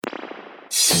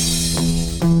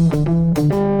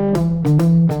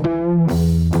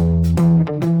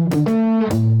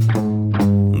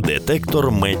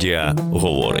Детектор медіа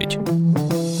говорить.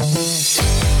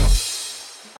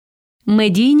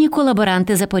 Медійні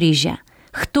колаборанти Запоріжжя.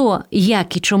 Хто,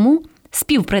 як і чому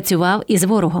співпрацював із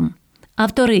ворогом.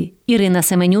 Автори Ірина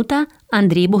Семенюта,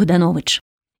 Андрій Богданович.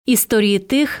 Історії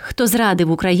тих, хто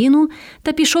зрадив Україну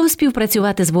та пішов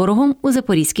співпрацювати з ворогом у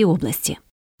Запорізькій області.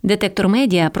 Детектор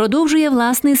медіа продовжує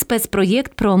власний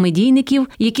спецпроєкт про медійників,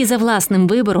 які за власним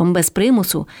вибором без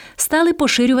примусу стали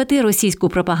поширювати російську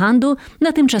пропаганду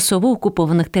на тимчасово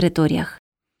окупованих територіях.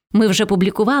 Ми вже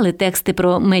публікували тексти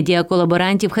про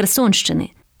медіаколаборантів Херсонщини.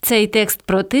 Цей текст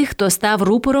про тих, хто став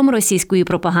рупором російської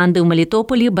пропаганди в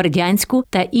Мелітополі, Бердянську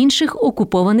та інших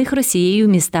окупованих Росією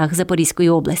містах Запорізької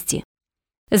області.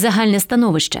 Загальне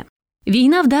становище.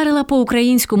 Війна вдарила по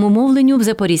українському мовленню в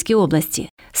Запорізькій області.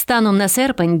 Станом на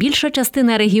серпень більша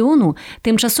частина регіону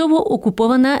тимчасово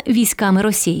окупована військами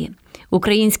Росії.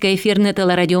 Українське ефірне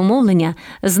телерадіомовлення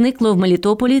зникло в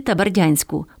Мелітополі та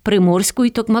Бердянську, Приморську й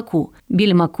Токмаку,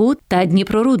 Більмаку та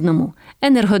Дніпрорудному,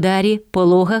 Енергодарі,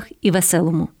 Пологах і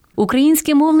Веселому.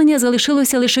 Українське мовлення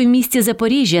залишилося лише в місті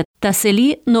Запоріжжя та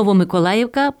селі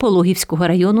Новомиколаївка Пологівського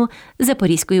району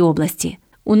Запорізької області.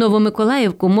 У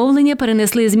Новомиколаївку мовлення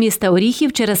перенесли з міста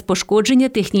Оріхів через пошкодження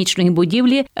технічної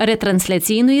будівлі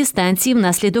ретрансляційної станції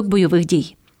внаслідок бойових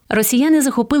дій. Росіяни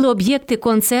захопили об'єкти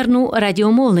концерну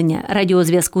радіомовлення,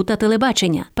 радіозв'язку та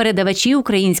телебачення, передавачі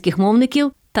українських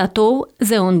мовників та ТОВ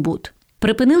 «Зеонбуд».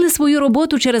 Припинили свою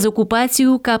роботу через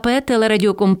окупацію КП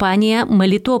 «Телерадіокомпанія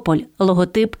Мелітополь»,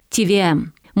 логотип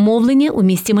ТВМ, мовлення у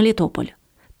місті Мелітополь.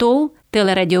 ТОВ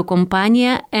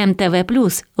 «Телерадіокомпанія МТВ+»,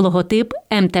 логотип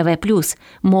МТВ+,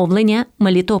 мовлення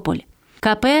Мелітополь.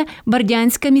 КП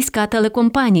 «Бердянська міська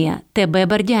телекомпанія» ТБ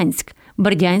 «Бердянськ»,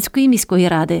 Бердянської міської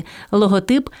ради,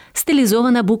 логотип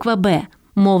стилізована буква «Б»,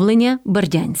 мовлення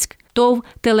Бердянськ. ТОВ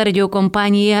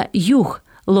 «Телерадіокомпанія Юг»,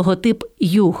 логотип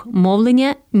Юг,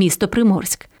 мовлення місто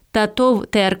Приморськ. Та ТОВ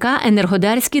ТРК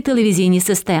 «Енергодарські телевізійні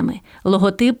системи»,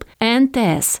 логотип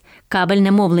НТС,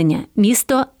 кабельне мовлення,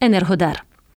 місто Енергодар.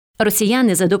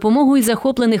 Росіяни за допомогою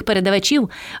захоплених передавачів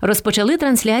розпочали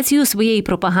трансляцію своєї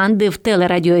пропаганди в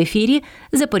телерадіоефірі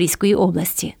Запорізької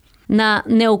області. На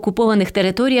неокупованих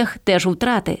територіях теж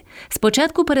втрати.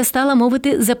 Спочатку перестала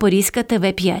мовити Запорізька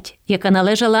ТВ-5, яка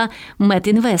належала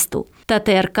Метінвесту, та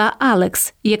ТРК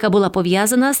 «Алекс», яка була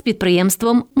пов'язана з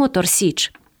підприємством «Мотор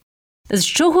Січ». З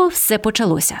чого все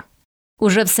почалося?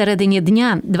 Уже всередині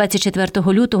дня,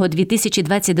 24 лютого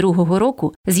 2022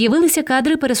 року, з'явилися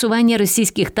кадри пересування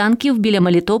російських танків біля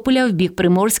Мелітополя в бік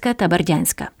Приморська та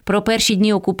Бердянська. Про перші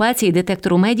дні окупації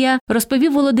детектору медіа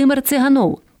розповів Володимир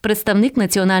Циганов, представник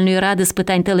Національної ради з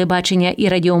питань телебачення і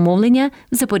радіомовлення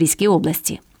в Запорізькій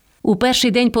області. У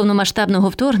перший день повномасштабного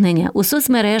вторгнення у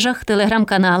соцмережах,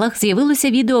 телеграм-каналах з'явилося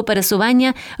відео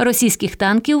пересування російських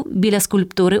танків біля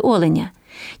скульптури оленя.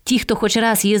 Ті, хто хоч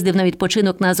раз їздив на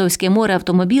відпочинок на Азовське море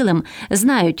автомобілем,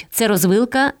 знають, це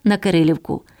розвилка на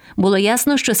Кирилівку. Було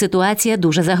ясно, що ситуація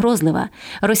дуже загрозлива.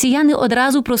 Росіяни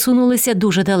одразу просунулися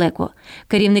дуже далеко.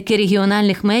 Керівники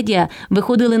регіональних медіа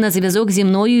виходили на зв'язок зі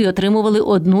мною і отримували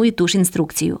одну і ту ж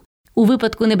інструкцію. У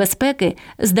випадку небезпеки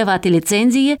здавати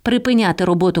ліцензії, припиняти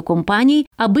роботу компаній,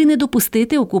 аби не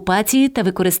допустити окупації та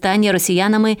використання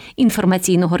росіянами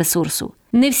інформаційного ресурсу.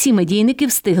 Не всі медійники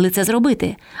встигли це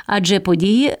зробити, адже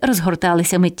події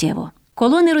розгорталися миттєво.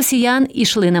 Колони росіян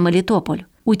ішли на Мелітополь.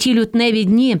 У ті лютневі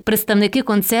дні представники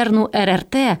концерну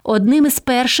РРТ одним із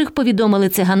перших повідомили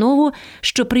Циганову,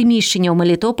 що приміщення у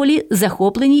Мелітополі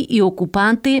захоплені і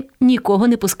окупанти нікого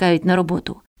не пускають на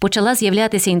роботу. Почала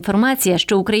з'являтися інформація,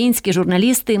 що українські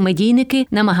журналісти, медійники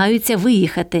намагаються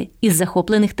виїхати із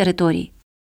захоплених територій.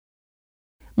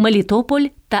 Мелітополь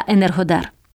та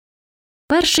Енергодар.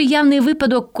 Перший явний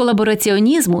випадок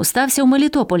колабораціонізму стався у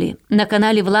Мелітополі, на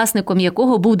каналі, власником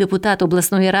якого був депутат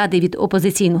обласної ради від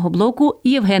опозиційного блоку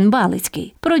Євген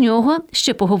Балицький. Про нього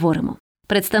ще поговоримо.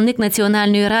 Представник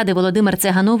Національної ради Володимир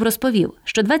Циганов розповів,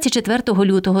 що 24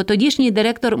 лютого тодішній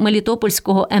директор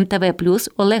Мелітопольського МТВ+,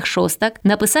 Олег Шостак,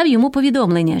 написав йому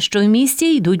повідомлення, що в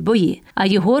місті йдуть бої, а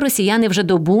його росіяни вже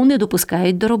добу не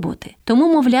допускають до роботи.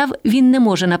 Тому, мовляв, він не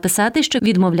може написати, що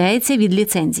відмовляється від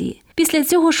ліцензії. Після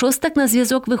цього Шостак на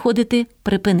зв'язок виходити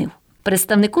припинив.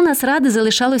 Представнику Нацради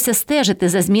залишалося стежити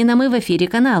за змінами в ефірі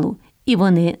каналу. І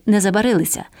вони не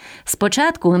забарилися.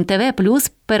 Спочатку МТВ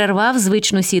Плюс перервав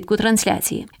звичну сітку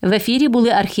трансляції. В ефірі були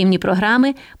архівні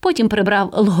програми, потім прибрав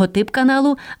логотип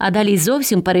каналу, а далі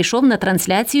зовсім перейшов на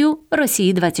трансляцію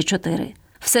Росії-24.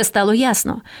 Все стало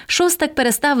ясно. Шостак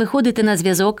перестав виходити на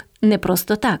зв'язок не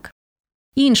просто так.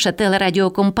 Інша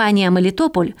телерадіокомпанія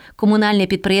 «Мелітополь», комунальне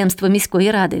підприємство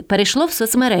міської ради, перейшло в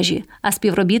соцмережі, а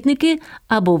співробітники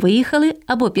або виїхали,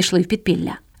 або пішли в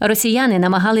підпілля. Росіяни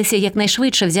намагалися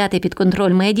якнайшвидше взяти під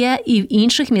контроль медіа і в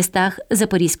інших містах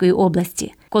Запорізької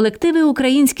області. Колективи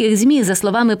українських ЗМІ, за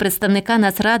словами представника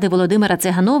Нацради Володимира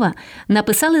Циганова,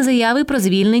 написали заяви про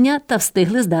звільнення та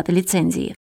встигли здати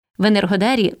ліцензії. В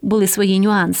Енергодарі були свої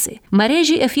нюанси.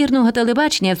 Мережі ефірного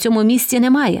телебачення в цьому місці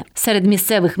немає. Серед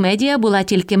місцевих медіа була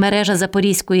тільки мережа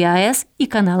Запорізької АЕС і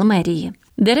канал мерії.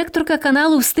 Директорка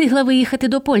каналу встигла виїхати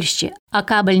до Польщі, а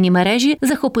кабельні мережі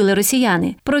захопили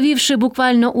росіяни, провівши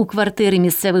буквально у квартири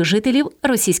місцевих жителів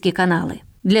російські канали.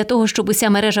 Для того, щоб уся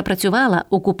мережа працювала,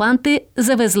 окупанти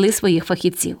завезли своїх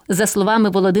фахівців. За словами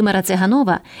Володимира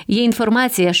Циганова, є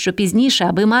інформація, що пізніше,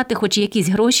 аби мати хоч якісь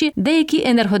гроші, деякі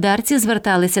енергодарці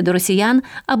зверталися до росіян,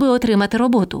 аби отримати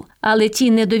роботу. Але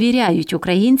ті не довіряють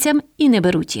українцям і не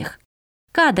беруть їх.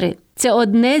 Кадри – це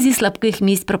одне зі слабких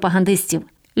місць пропагандистів.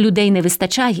 Людей не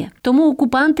вистачає, тому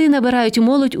окупанти набирають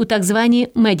молодь у так звані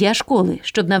медіашколи,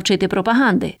 щоб навчити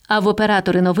пропаганди, а в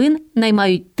оператори новин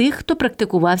наймають тих, хто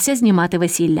практикувався знімати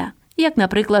весілля, як,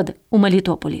 наприклад, у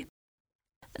Мелітополі.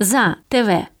 ЗА ТВ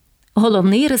 –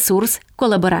 головний ресурс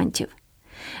колаборантів.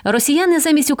 Росіяни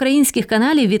замість українських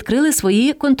каналів відкрили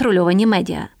свої контрольовані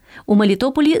медіа. У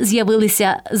Мелітополі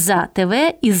з'явилися ЗА ТВ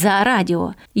і ЗА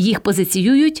Радіо. Їх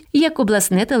позиціюють як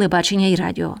обласне телебачення і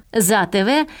радіо. ЗА ТВ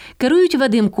керують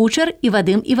Вадим Кучер і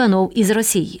Вадим Іванов із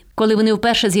Росії. Коли вони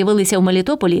вперше з'явилися в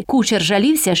Мелітополі, Кучер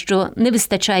жалівся, що не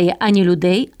вистачає ані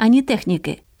людей, ані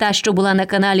техніки. Та, що була на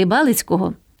каналі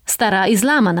Балицького, стара і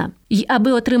зламана. І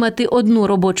аби отримати одну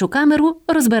робочу камеру,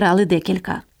 розбирали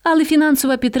декілька. Але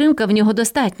фінансова підтримка в нього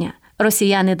достатня.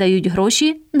 Росіяни дають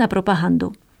гроші на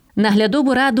пропаганду.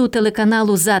 Наглядову раду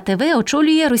телеканалу ЗА ТВ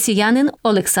очолює росіянин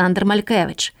Олександр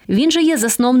Малькевич. Він же є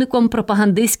засновником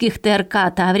пропагандистських ТРК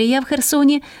 «Таврія» в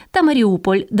Херсоні та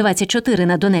 «Маріуполь-24»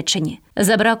 на Донеччині.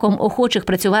 За браком охочих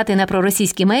працювати на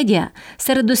проросійські медіа,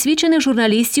 серед досвідчених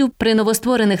журналістів при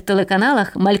новостворених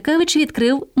телеканалах Малькевич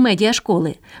відкрив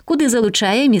медіашколи, куди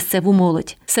залучає місцеву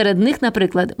молодь. Серед них,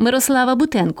 наприклад, Мирослава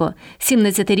Бутенко,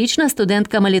 17-річна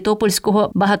студентка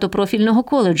Мелітопольського багатопрофільного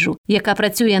коледжу, яка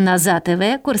працює на ЗА ТВ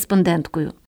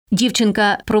кореспонденткою.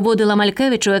 Дівчинка проводила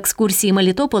Малькевичу екскурсії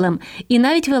Мелітополем і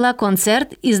навіть вела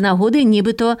концерт із нагоди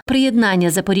нібито приєднання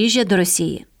Запоріжжя до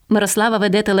Росії. Мирослава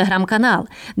веде телеграм-канал,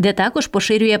 де також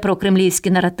поширює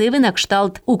прокремлівські наративи на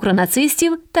кшталт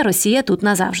укронацистів та «Росія тут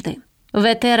назавжди». В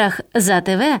етерах ЗА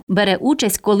ТВ бере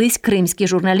участь колись кримський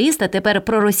журналіст, а тепер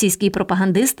проросійський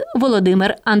пропагандист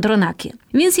Володимир Андронакі.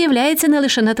 Він з'являється не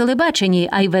лише на телебаченні,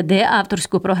 а й веде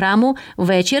авторську програму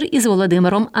 «Вечір із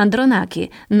Володимиром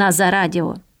Андронакі» на ЗА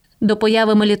Радіо. До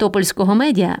появи мелітопольського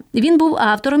медіа він був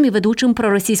автором і ведучим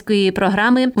проросійської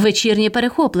програми «Вечірнє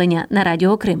перехоплення» на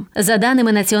Радіо Крим. За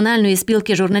даними Національної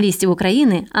спілки журналістів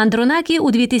України, Андронакі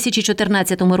у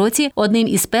 2014 році одним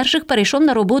із перших перейшов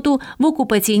на роботу в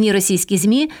окупаційні російські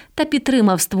ЗМІ та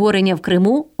підтримав створення в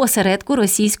Криму осередку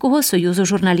Російського союзу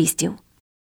журналістів.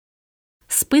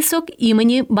 Список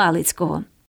імені Балицького.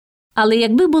 Але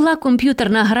якби була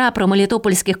комп'ютерна гра про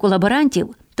мелітопольських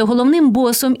колаборантів, то головним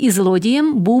босом і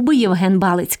злодієм був би Євген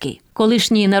Балицький,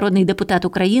 колишній народний депутат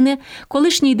України,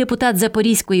 колишній депутат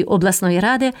Запорізької обласної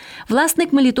ради,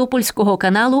 власник мелітопольського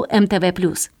каналу МТВ+.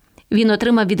 Він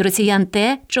отримав від росіян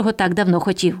те, чого так давно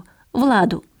хотів –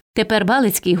 владу. Тепер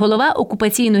Балицький – голова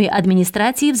окупаційної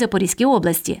адміністрації в Запорізькій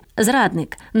області,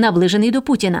 зрадник, наближений до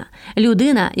Путіна,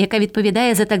 людина, яка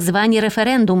відповідає за так звані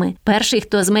референдуми, перший,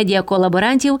 хто з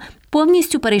медіаколаборантів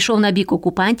повністю перейшов на бік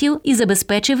окупантів і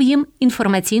забезпечив їм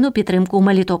інформаційну підтримку в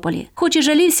Мелітополі. Хоч і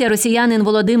жалівся росіянин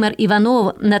Володимир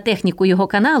Іванов на техніку його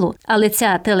каналу, але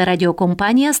ця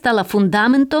телерадіокомпанія стала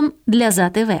фундаментом для ЗА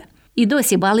ТВ. І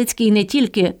досі Балицький не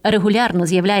тільки регулярно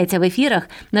з'являється в ефірах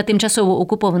на тимчасово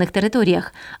окупованих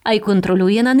територіях, а й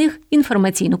контролює на них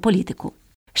інформаційну політику.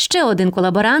 Ще один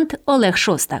колаборант – Олег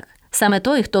Шостак. Саме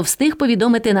той, хто встиг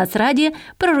повідомити Нацраді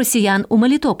про росіян у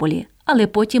Мелітополі, але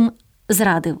потім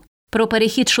зрадив. Про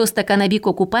перехід Шостака на бік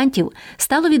окупантів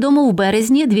стало відомо у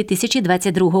березні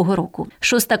 2022 року.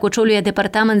 Шостак очолює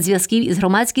департамент зв'язків із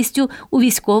громадськістю у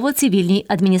військово-цивільній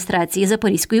адміністрації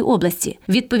Запорізької області.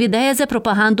 Відповідає за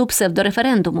пропаганду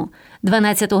псевдореферендуму.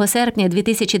 12 серпня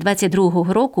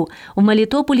 2022 року в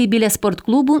Мелітополі біля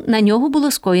спортклубу на нього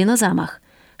було скоєно замах.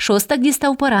 Шостак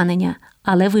дістав поранення,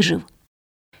 але вижив.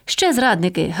 Ще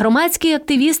зрадники – громадський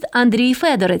активіст Андрій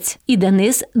Федорець і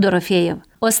Денис Дорофєєв.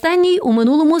 Останній у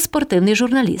минулому спортивний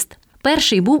журналіст.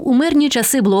 Перший був у мирні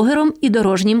часи блогером і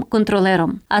дорожнім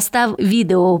контролером, а став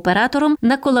відеооператором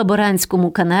на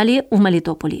колаборантському каналі в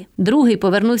Мелітополі. Другий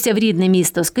повернувся в рідне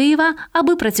місто з Києва,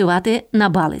 аби працювати на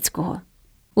Балицького.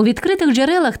 У відкритих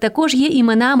джерелах також є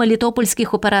імена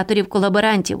мелітопольських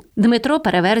операторів-колаборантів – Дмитро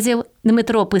Переверзєв,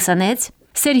 Дмитро Писанець,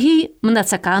 Сергій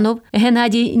Мнацаканов,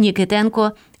 Геннадій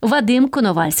Нікітенко, Вадим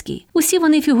Коновальський. Усі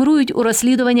вони фігурують у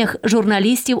розслідуваннях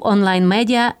журналістів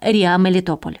онлайн-медіа РІА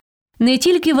Мелітополь. Не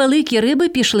тільки великі риби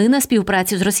пішли на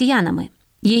співпрацю з росіянами.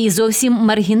 Є і зовсім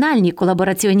маргінальні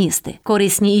колабораціоністи,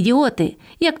 корисні ідіоти,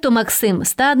 як то Максим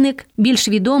Стадник, більш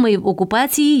відомий в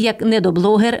окупації як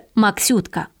недоблогер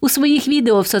Максютка. У своїх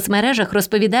відео в соцмережах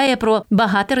розповідає про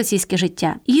багате російське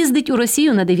життя. Їздить у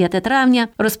Росію на 9 травня,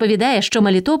 розповідає, що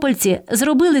мелітопольці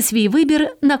зробили свій вибір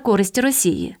на користь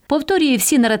Росії. Повторює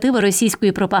всі наративи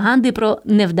російської пропаганди про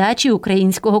невдачі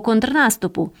українського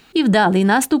контрнаступу і вдалий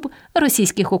наступ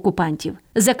російських окупантів.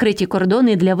 Закриті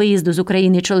кордони для виїзду з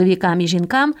України чоловікам і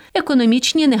жінкам,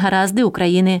 економічні негаразди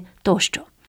України тощо.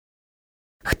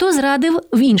 Хто зрадив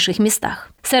в інших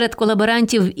містах? Серед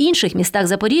колаборантів в інших містах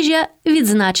Запоріжжя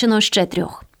відзначено ще 3.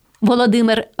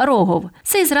 Володимир Рогов.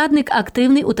 Цей зрадник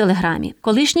активний у Телеграмі.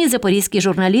 Колишній запорізький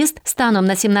журналіст станом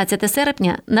на 17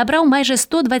 серпня набрав майже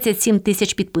 127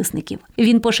 тисяч підписників.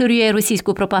 Він поширює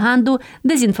російську пропаганду,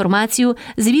 дезінформацію,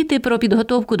 звіти про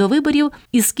підготовку до виборів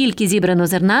і скільки зібрано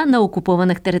зерна на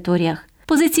окупованих територіях.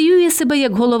 Позиціює себе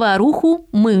як голова руху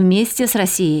 «Ми вместе з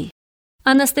Росією».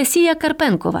 Анастасія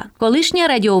Карпенкова, колишня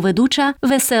радіоведуча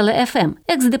 «Веселе ФМ»,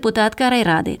 екс-депутатка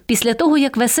райради. Після того,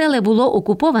 як «Веселе» було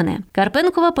окуповане,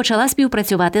 Карпенкова почала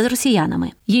співпрацювати з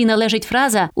росіянами. Їй належить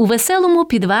фраза «У веселому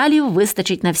підвалів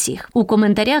вистачить на всіх». У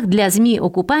коментарях для ЗМІ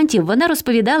окупантів вона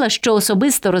розповідала, що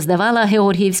особисто роздавала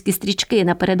георгіївські стрічки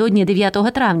напередодні 9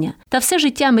 травня та все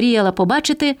життя мріяла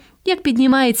побачити, як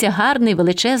піднімається гарний,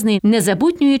 величезний,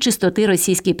 незабутньої чистоти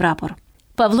російський прапор.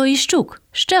 Павло Іщук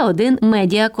 – ще один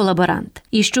медіа-колаборант.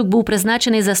 Іщук був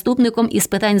призначений заступником із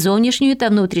питань зовнішньої та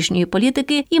внутрішньої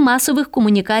політики і масових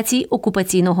комунікацій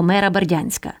окупаційного мера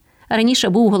Бердянська. Раніше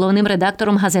був головним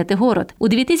редактором газети «Город». У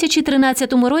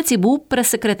 2013 році був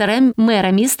прес-секретарем мера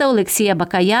міста Олексія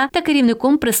Бакая та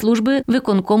керівником прес-служби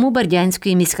виконкому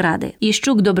Бердянської міськради.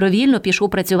 Іщук добровільно пішов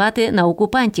працювати на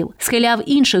окупантів, схиляв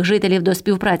інших жителів до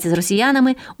співпраці з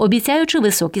росіянами, обіцяючи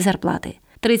високі зарплати.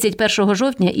 31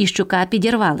 жовтня Іщука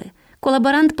підірвали.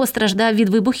 Колаборант постраждав від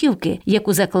вибухівки,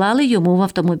 яку заклали йому в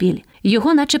автомобіль.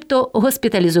 Його начебто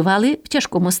госпіталізували в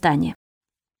тяжкому стані.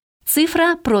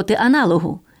 Цифра проти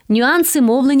аналогу. Нюанси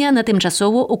мовлення на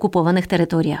тимчасово окупованих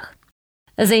територіях.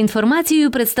 За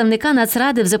інформацією представника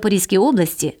Нацради в Запорізькій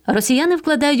області, росіяни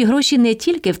вкладають гроші не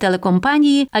тільки в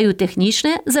телекомпанії, а й у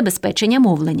технічне забезпечення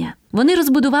мовлення. Вони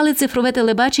розбудували цифрове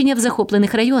телебачення в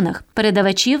захоплених районах.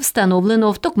 Передавачів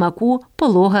встановлено в Токмаку,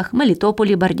 Пологах,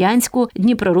 Мелітополі, Бердянську,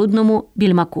 Дніпрорудному,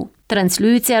 Більмаку.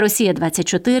 Транслюються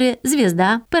 «Росія-24»,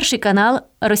 «Звізда», «Перший канал»,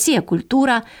 «Росія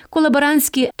Культура»,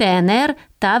 колаборантські ТНР,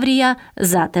 «Таврія»,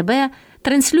 «За тебе».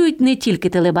 Транслюють не тільки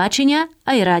телебачення,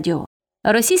 а й радіо.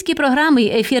 Російські програми й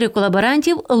ефіри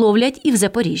колаборантів ловлять і в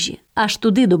Запоріжжі. Аж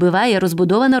туди добиває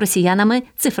розбудована росіянами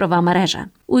цифрова мережа.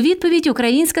 У відповідь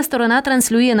українська сторона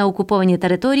транслює на окуповані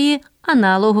території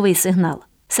аналоговий сигнал.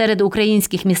 Серед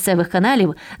українських місцевих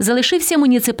каналів залишився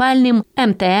муніципальним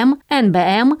МТМ,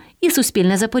 НБМ і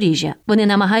Суспільне Запоріжжя. Вони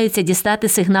намагаються дістати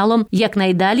сигналом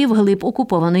якнайдалі вглиб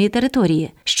окупованої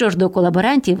території. Що ж до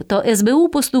колаборантів, то СБУ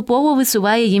поступово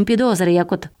висуває їм підозри,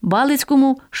 як от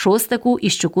Балицькому, Шостаку,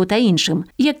 Іщуку та іншим,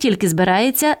 як тільки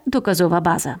збирається доказова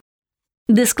база.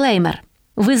 Дисклеймер.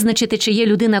 Визначити, чи є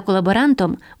людина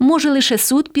колаборантом, може лише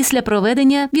суд після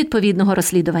проведення відповідного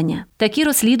розслідування. Такі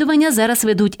розслідування зараз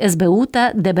ведуть СБУ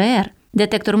та ДБР.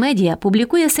 Детектор Медіа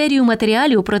публікує серію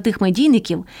матеріалів про тих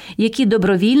медійників, які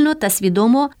добровільно та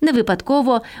свідомо, не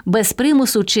випадково, без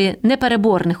примусу чи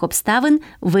непереборних обставин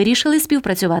вирішили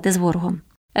співпрацювати з ворогом.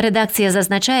 Редакція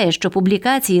зазначає, що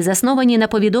публікації, засновані на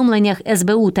повідомленнях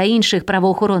СБУ та інших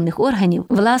правоохоронних органів,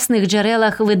 власних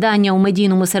джерелах видання у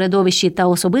медійному середовищі та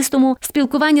особистому,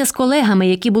 спілкування з колегами,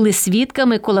 які були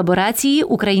свідками колаборації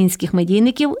українських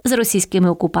медійників з російськими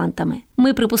окупантами.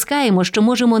 Ми припускаємо, що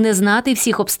можемо не знати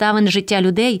всіх обставин життя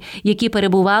людей, які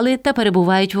перебували та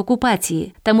перебувають в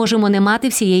окупації, та можемо не мати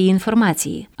всієї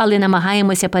інформації, але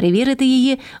намагаємося перевірити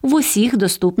її в усіх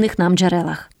доступних нам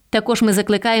джерелах. Також ми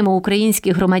закликаємо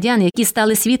українських громадян, які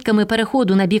стали свідками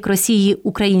переходу на бік Росії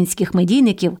українських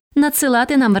медійників,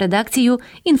 надсилати нам в редакцію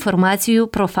інформацію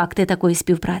про факти такої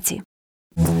співпраці.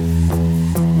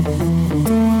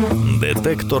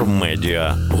 Детектор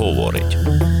Медіа говорить.